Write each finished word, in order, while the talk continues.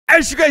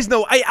As you guys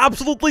know, I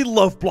absolutely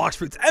love BLOX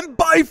fruits, and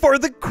by far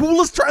the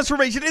coolest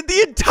transformation in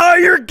the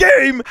entire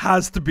game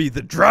has to be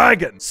the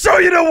dragon. So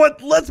you know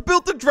what? Let's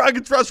build the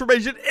dragon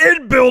transformation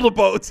in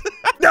Build-A-Boat.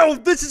 Now,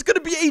 this is going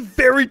to be a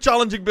very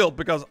challenging build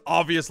because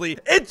obviously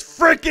it's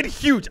freaking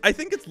huge. I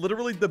think it's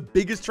literally the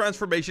biggest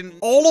transformation in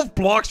all of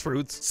BLOX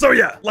fruits. So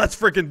yeah, let's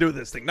freaking do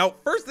this thing. Now,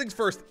 first things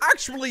first,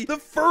 actually, the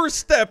first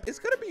step is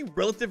going to be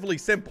relatively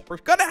simple. We're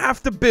going to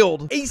have to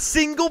build a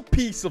single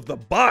piece of the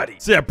body.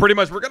 So yeah, pretty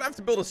much we're going to have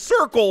to build a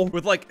circle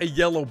with like a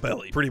yellow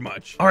belly, pretty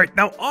much. All right,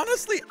 now,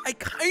 honestly, I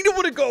kind of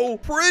want to go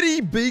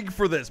pretty big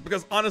for this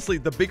because honestly,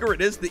 the bigger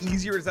it is, the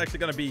easier it's actually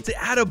going to be to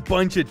add a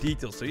bunch of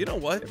details. So you know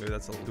what? Maybe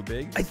that's a little too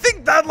big. I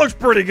think that looks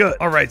pretty good.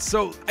 All right,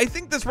 so I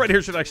think this right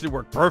here should actually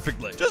work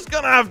perfectly. Just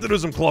gonna have to do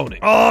some cloning.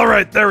 All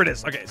right, there it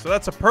is. Okay, so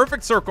that's a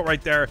perfect circle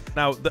right there.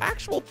 Now, the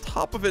actual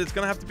top of it is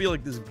gonna have to be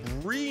like this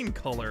green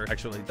color.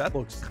 Actually, that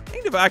looks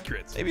kind of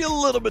accurate. Maybe a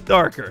little bit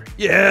darker.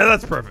 Yeah,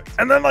 that's perfect.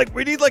 And then like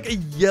we need like a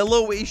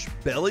yellowish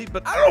belly,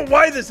 but I don't know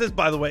why this is,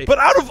 by the way. But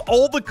out of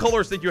all the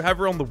colors that you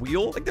have around the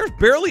wheel, like there's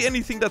barely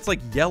anything that's like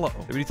yellow.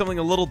 We need something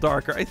a little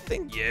darker. I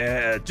think,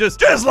 yeah,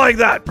 just like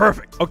that.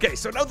 Perfect. Okay,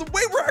 so now the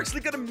way we're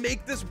actually gonna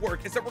make this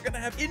work is that we're gonna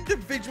have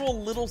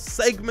individual little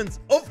segments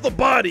of the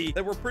body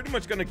that we're pretty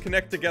much going to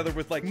connect together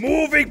with like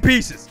moving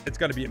pieces. It's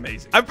going to be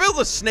amazing. I've built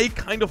a snake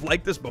kind of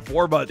like this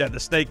before, but yeah, the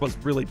snake was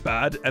really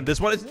bad, and this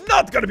one is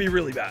not going to be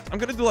really bad. I'm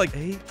going to do like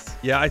 8.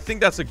 Yeah, I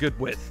think that's a good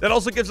width. That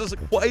also gives us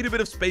quite a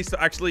bit of space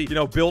to actually, you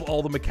know, build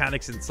all the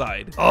mechanics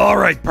inside. All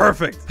right,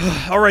 perfect.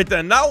 All right,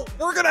 then. Now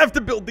we're going to have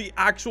to build the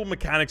actual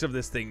mechanics of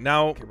this thing.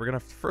 Now, okay, we're going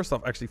to have to first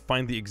off actually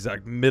find the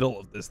exact middle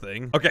of this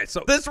thing. Okay,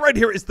 so this right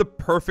here is the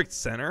perfect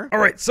center. All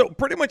right, so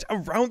pretty much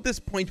around this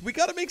point, we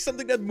got to make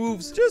something that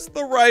moves just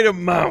the right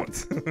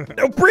amount.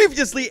 Now,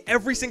 previously,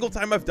 every single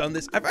time I've done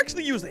this, I've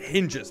actually used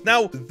hinges.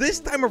 Now, this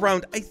time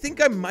around, I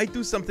think I might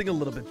do something a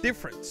little bit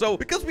different. So,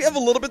 because we have a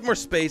little bit more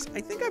space,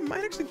 I think I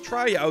might actually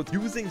try out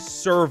using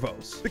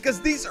servos,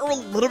 because these are a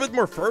little bit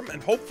more firm,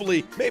 and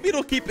hopefully, maybe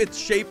it'll keep its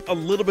shape a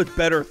little bit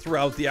better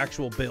throughout the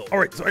actual build. All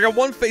right, so I got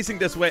one facing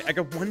this way. I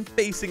got one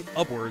facing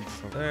upwards.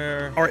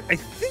 There. All right, I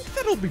think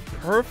that'll be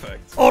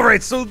perfect. All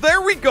right, so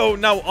there we go.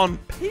 Now, on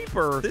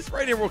paper, this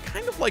right here will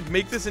kind of like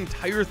make this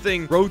entire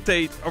thing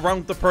rotate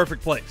around the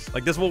perfect place.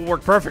 Like this will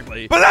work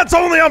perfectly, but that's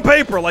only on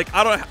paper. Like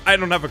I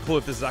don't have a clue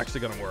if this is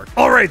actually gonna work.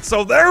 All right,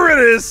 so there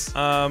it is.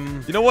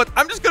 You know what?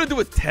 I'm just gonna do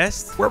a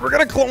test where we're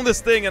gonna clone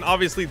this thing, and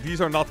obviously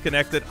these are not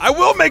connected. I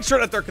will make sure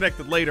that they're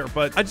connected later,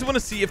 but I just want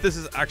to see if this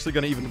is actually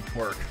gonna even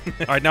work.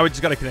 All right, now we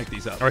just gotta connect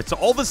these up. All right, so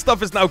all this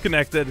stuff is now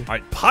connected. All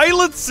right,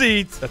 pilot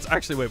seat. That's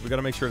actually, wait, we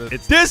gotta make sure that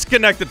it's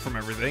disconnected from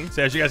everything.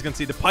 So as you guys can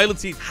see, the pilot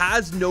seat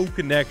has no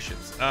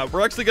connections.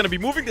 We're actually gonna be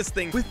moving this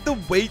thing with the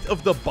weight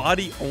of the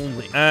body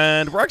only,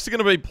 and we're actually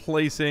gonna be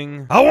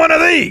placing one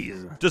of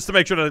these just to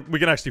make sure that we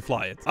can actually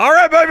fly it. All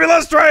right, baby,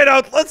 let's try it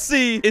out. Let's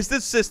see, is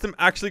this system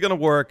actually gonna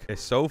work? Okay,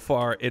 so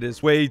far it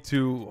is way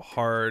too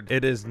hard.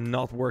 It is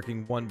not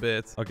working one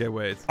bit. Okay,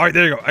 wait. All right,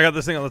 there you go. I got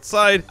this thing on the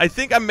side. I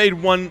think I made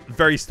one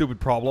very stupid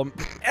problem.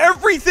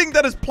 Everything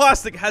that is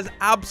plastic has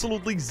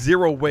absolutely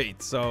 0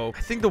 weight, so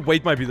I think the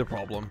weight might be the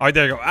problem. All right,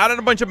 there you go. Added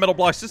a bunch of metal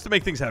blocks just to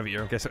make things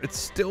heavier. Okay, so it's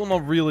still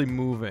not really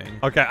moving.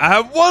 Okay, I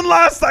have one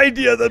last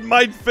idea that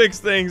might fix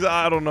things.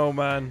 I don't know,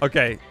 man.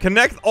 Okay,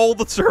 connect all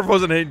the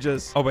servos and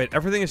hinges. Oh wait,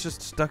 everything is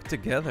just stuck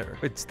together.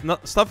 It's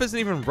not, stuff isn't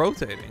even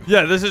rotating.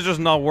 Yeah, this is just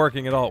not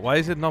working at all. Why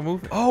is it not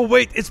moving? Oh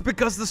wait, it's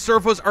because the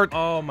servos are,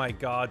 oh my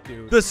god,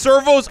 dude, the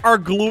servos are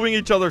gluing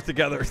each other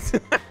together.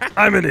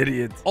 I'm an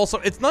idiot. Also,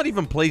 it's not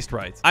even placed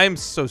right. I am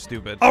so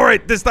stupid. All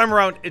right, this time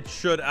around it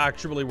should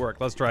actually work.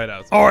 Let's try it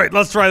out. All right,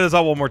 let's try this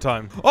out one more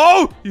time.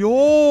 Oh,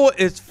 yo,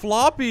 it's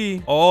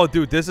floppy. Oh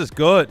dude, this is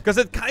good because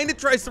it kind of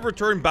tries to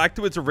return back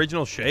to its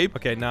original shape.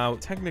 Okay, now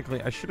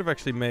technically I should have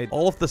actually made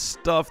all of the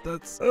stuff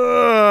that's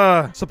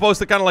supposed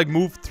to kind of like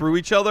move through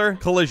each other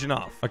collision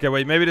off. Okay,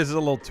 wait, maybe this is a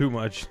little too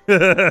much.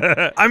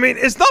 I mean,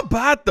 it's not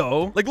bad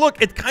though. Like,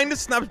 look, it kind of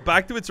snaps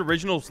back to its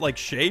original like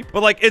shape,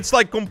 but like it's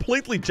like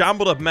completely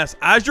jumbled up mess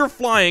as you're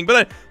flying. But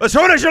then as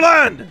soon as you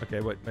land, okay,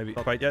 wait, maybe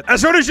not quite yet.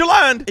 As soon as you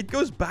land, it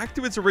goes back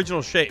to its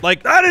original shape.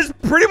 Like that is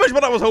pretty much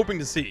what I was hoping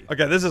to see.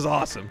 Okay, this is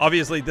awesome.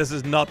 Obviously, this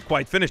is not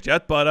quite finished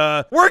yet,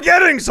 but we're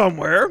getting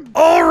somewhere.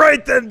 All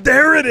right, then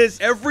there it is.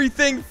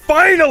 Everything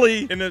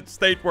finally in a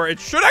state where it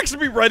should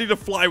actually be ready to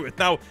fly with.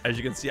 Now, as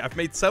you can see, I've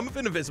made some of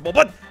it invisible,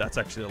 but that's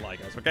actually a lie,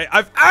 guys. Okay,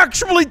 I've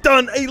actually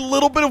done a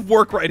little bit of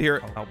work right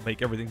here. I'll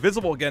make everything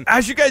visible again.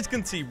 As you guys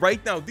can see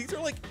right now, these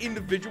are like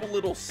individual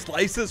little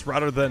slices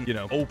rather than, you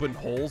know, open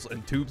holes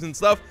and tubes and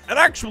stuff. And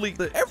actually,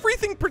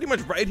 everything pretty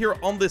much right here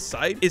on this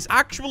side is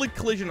actually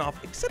collision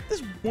off, except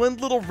this one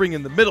little ring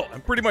in the middle.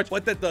 And pretty much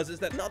what that does is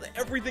that not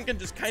everything can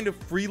just kind of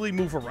freely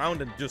move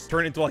around and just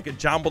turn into like a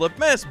jumbled up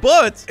mess,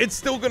 but it's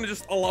still going to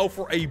just allow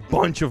for a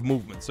bunch of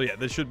movement. So yeah,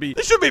 this should be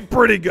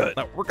pretty good.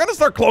 Now we're gonna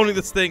start cloning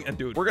this thing, and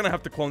dude, we're gonna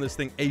have to clone this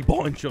thing a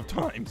bunch of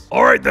times.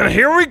 All right, then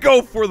here we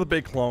go for the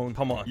big clone.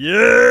 Come on.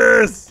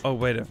 Yes. Oh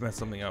wait, I've messed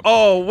something up.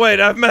 Oh wait,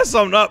 I've messed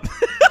something up.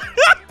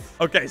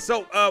 Okay,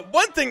 so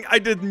one thing I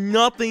did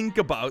not think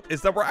about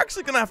is that we're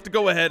actually gonna have to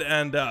go ahead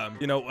and,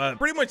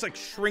 pretty much like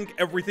shrink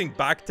everything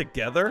back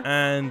together.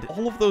 And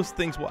all of those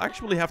things will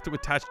actually have to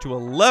attach to a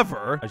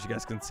lever. As you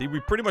guys can see, we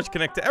pretty much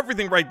connect to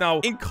everything right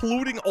now,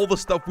 including all the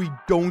stuff we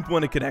don't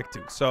want to connect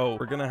to. So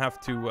we're gonna have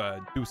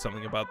to do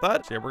something about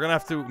that. So yeah, we're gonna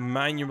have to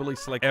manually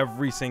select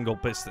every single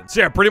piston.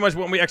 So yeah, pretty much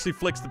when we actually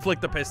flick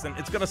the piston,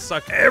 it's gonna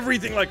suck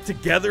everything like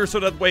together,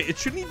 so that way it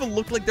shouldn't even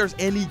look like there's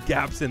any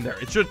gaps in there.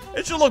 It should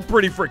look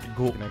pretty freaking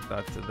cool. Connect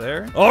that to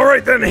there. All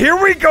right, then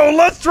here we go.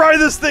 Let's try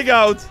this thing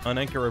out.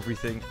 Unanchor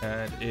everything,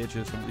 and it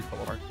just completely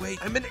fell apart. Wait,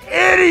 I'm an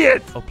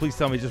idiot. Oh, please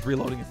tell me just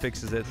reloading it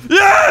fixes it.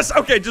 Yes.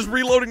 Okay, just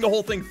reloading the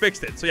whole thing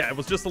fixed it. So yeah, it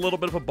was just a little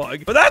bit of a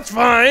bug, but that's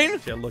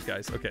fine. Yeah, look,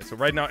 guys. Okay, so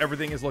right now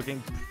everything is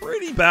looking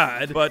pretty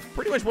bad, but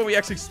pretty much when we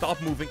actually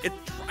stop moving, it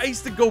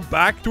tries to go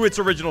back to its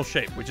original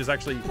shape, which is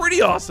actually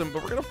pretty awesome.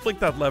 But we're gonna flick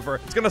that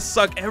lever. It's gonna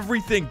suck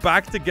everything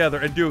back together.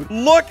 And dude,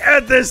 look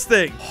at this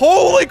thing.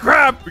 Holy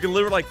crap. We can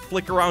literally like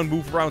flick around,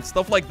 move around,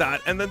 stuff like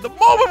that. And then the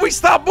moment we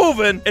stop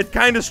moving, it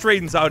kind of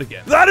straightens out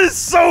again. That is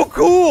so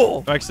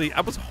cool. Actually,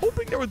 I was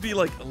hoping there would be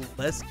like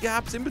less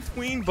gaps in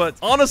between, but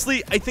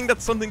honestly, I think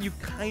that's something you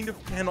kind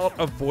of cannot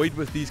avoid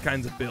with these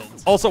kinds of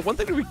builds. Also, one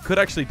thing that we could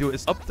actually do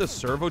is up the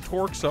servo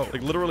torque. So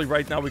like literally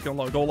right now we can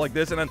go like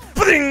this and then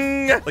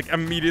bling, like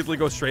immediately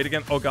go straight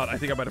again. Oh god, I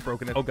think I might have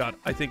broken it. Oh god,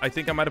 I think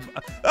I might have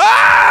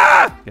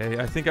okay,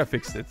 I think I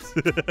fixed it.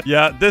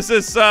 Yeah, this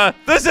is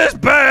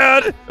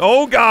bad.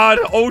 Oh god.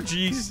 Oh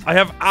geez, I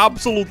have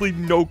absolutely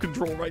no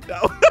control right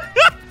now.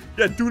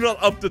 Yeah, do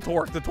not up the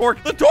torque. The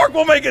torque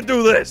will make it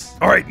do this.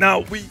 All right, now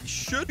we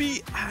should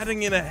be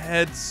adding in a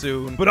head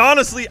soon. But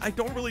honestly, I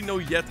don't really know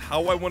yet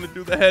how I want to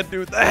do the head,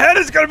 dude. The head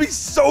is going to be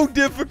so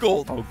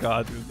difficult. Oh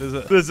god,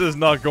 dude, this is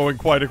not going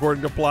quite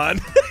according to plan.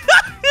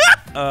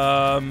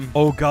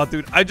 Oh god,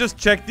 dude, I just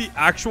checked the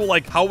actual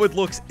like how it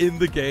looks in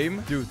the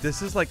game. Dude,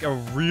 this is like a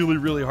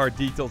really hard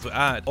detail to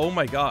add. Oh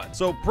my god.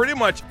 So pretty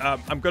much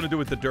I'm gonna do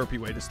it the derpy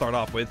way to start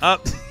off with.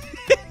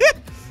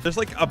 There's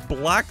like a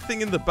black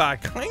thing in the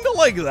back, kind of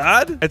like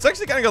that. It's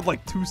actually kind of got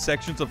like two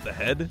sections of the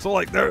head. So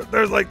like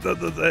there's like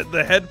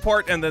the head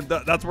part, and then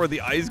that's where the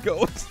eyes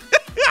go.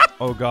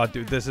 Oh god,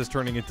 dude, this is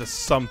turning into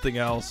something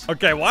else.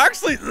 Okay, well,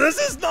 actually, this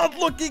is not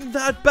looking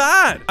that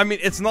bad. I mean,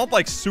 it's not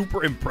like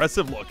super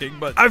impressive looking,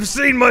 but I've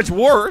seen much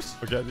worse.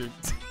 Okay, dude.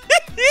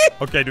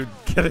 Okay, dude,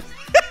 get it.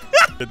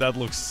 Dude, that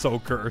looks so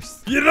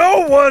cursed. You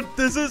know what?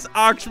 This is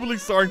actually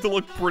starting to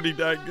look pretty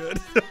dang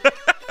good.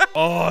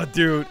 Oh,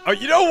 dude. Oh,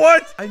 you know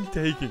what? I'm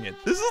taking it.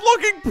 This is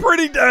looking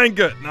pretty dang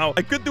good. Now,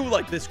 I could do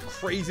like this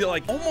crazy,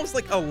 like almost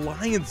like a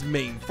lion's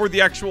mane for the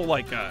actual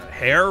like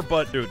hair,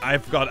 but dude,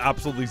 I've got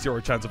absolutely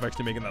zero chance of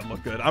actually making that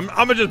look good. I'm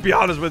gonna just be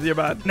honest with you,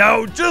 man.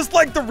 Now, just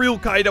like the real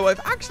Kaido, I've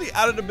actually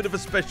added a bit of a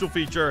special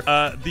feature.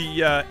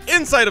 The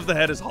inside of the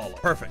head is hollow.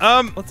 Perfect.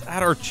 Let's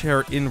add our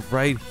chair in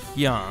right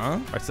here. All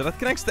right, so that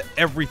connects to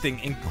everything,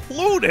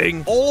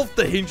 including all of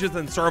the hinges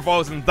and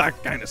servos and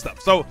that kind of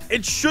stuff. So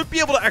it should be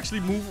able to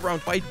actually move around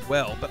quite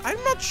well, but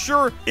I'm not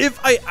sure if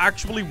I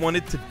actually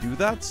wanted to do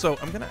that. So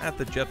I'm gonna add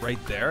the jet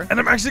right there, and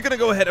I'm actually gonna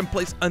go ahead and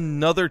place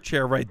another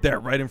chair right there,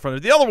 right in front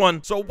of the other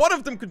one. So one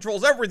of them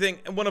controls everything,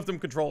 and one of them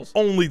controls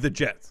only the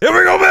jet. Here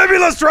we go, baby.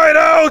 Let's try it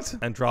out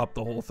and drop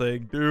the whole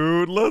thing,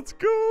 dude. Let's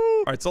go.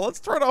 All right, so let's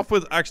start off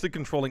with actually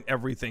controlling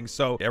everything.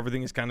 So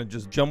everything is kind of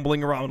just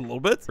jumbling around a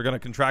little bit. We're gonna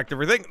contract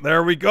everything.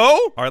 There we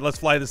go. All right, let's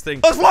fly this thing.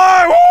 Let's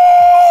fly. Woo!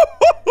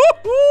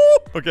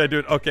 Okay,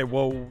 dude. Okay,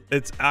 whoa.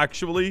 It's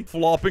actually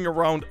flopping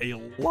around a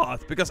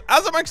lot because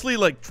as I'm actually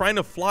like trying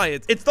to fly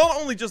it, it's not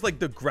only just like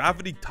the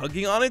gravity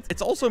tugging on it,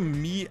 it's also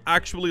me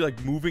actually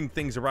like moving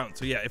things around.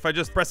 So yeah, if I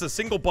just press a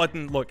single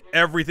button, look,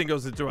 everything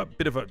goes into a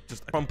bit of a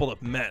just crumpled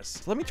up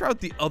mess. So let me try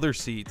out the other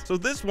seat. So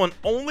this one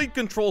only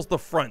controls the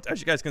front. As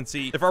you guys can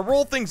see, if I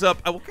roll things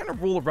up, I will kind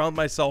of roll around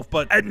myself,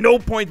 but at no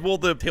point will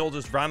the tail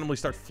just randomly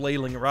start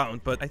flailing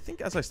around. But I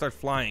think as I start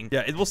flying,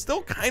 yeah, it will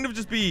still kind of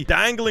just be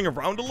dangling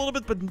around a little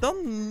bit, but not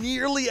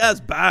nearly as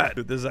bad.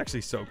 Dude, this is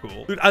actually so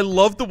cool. Dude, I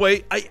love the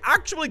way, I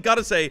actually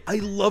gotta say, I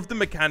love the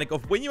mechanic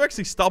of when you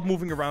actually stop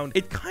moving around,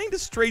 it kind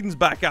of straightens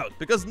back out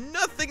because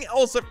nothing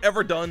else I've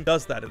ever done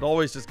does that. It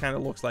always just kind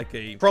of looks like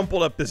a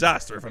crumpled up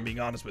disaster, if I'm being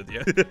honest with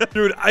you.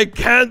 Dude, I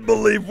can't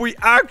believe we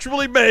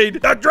actually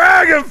made the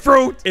dragon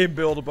fruit in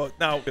Build-A-Boat.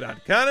 Now, we could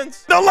add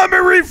cannons. Now, let me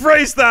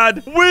rephrase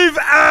that. We've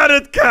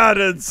added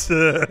cannons.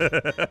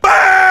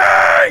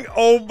 Bang!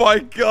 Oh my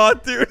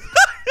god, dude.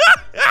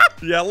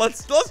 Yeah,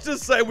 let's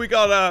just say we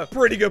got a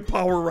pretty good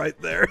power right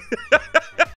there.